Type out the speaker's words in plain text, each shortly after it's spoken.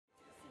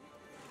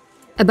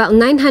About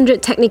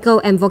 900 technical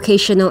and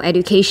vocational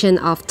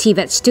education of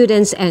TVET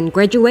students and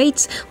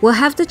graduates will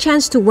have the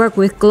chance to work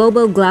with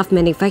global glove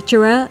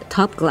manufacturer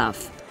Top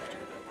Glove.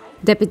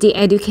 Deputy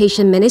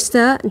Education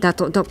Minister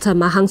Datuk Dr.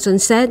 Mahang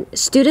Sun said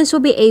students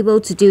will be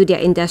able to do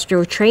their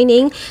industrial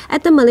training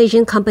at the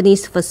Malaysian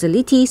company's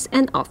facilities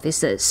and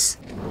offices.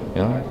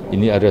 Ya,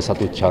 ini ada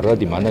satu cara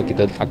di mana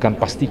kita akan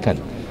pastikan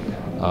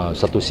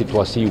satu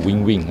situasi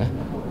win-win.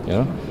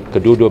 Ya,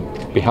 kedua-dua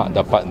pihak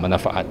dapat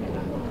manfaat.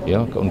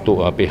 Ya,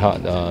 untuk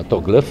pihak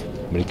Top Glove,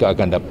 mereka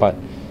akan dapat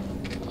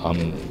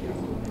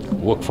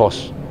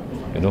workforce,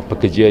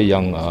 pekerja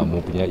yang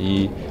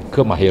mempunyai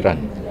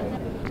kemahiran.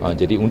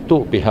 Jadi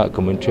untuk pihak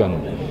Kementerian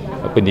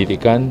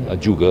Pendidikan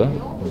juga,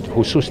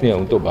 khususnya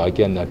untuk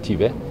bahagian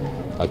TVET,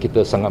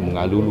 kita sangat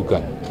mengalulukan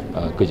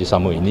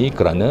kerjasama ini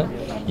kerana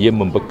ia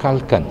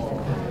membekalkan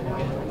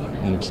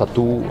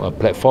satu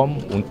platform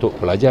untuk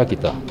pelajar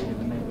kita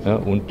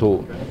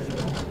untuk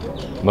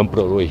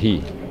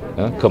memperolehi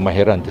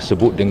kemahiran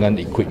tersebut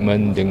dengan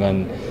equipment,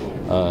 dengan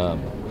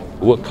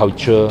work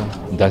culture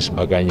dan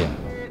sebagainya.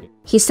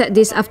 He said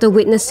this after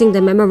witnessing the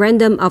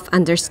Memorandum of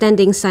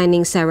Understanding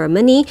signing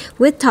ceremony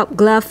with Top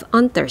Glove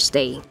on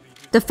Thursday.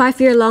 The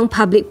 5-year-long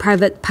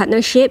public-private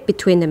partnership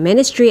between the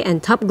ministry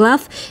and Top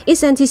Glove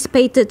is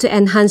anticipated to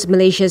enhance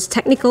Malaysia's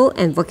technical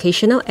and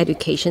vocational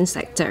education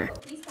sector.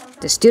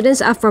 The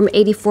students are from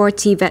 84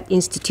 TVET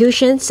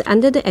institutions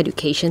under the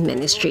Education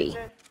Ministry.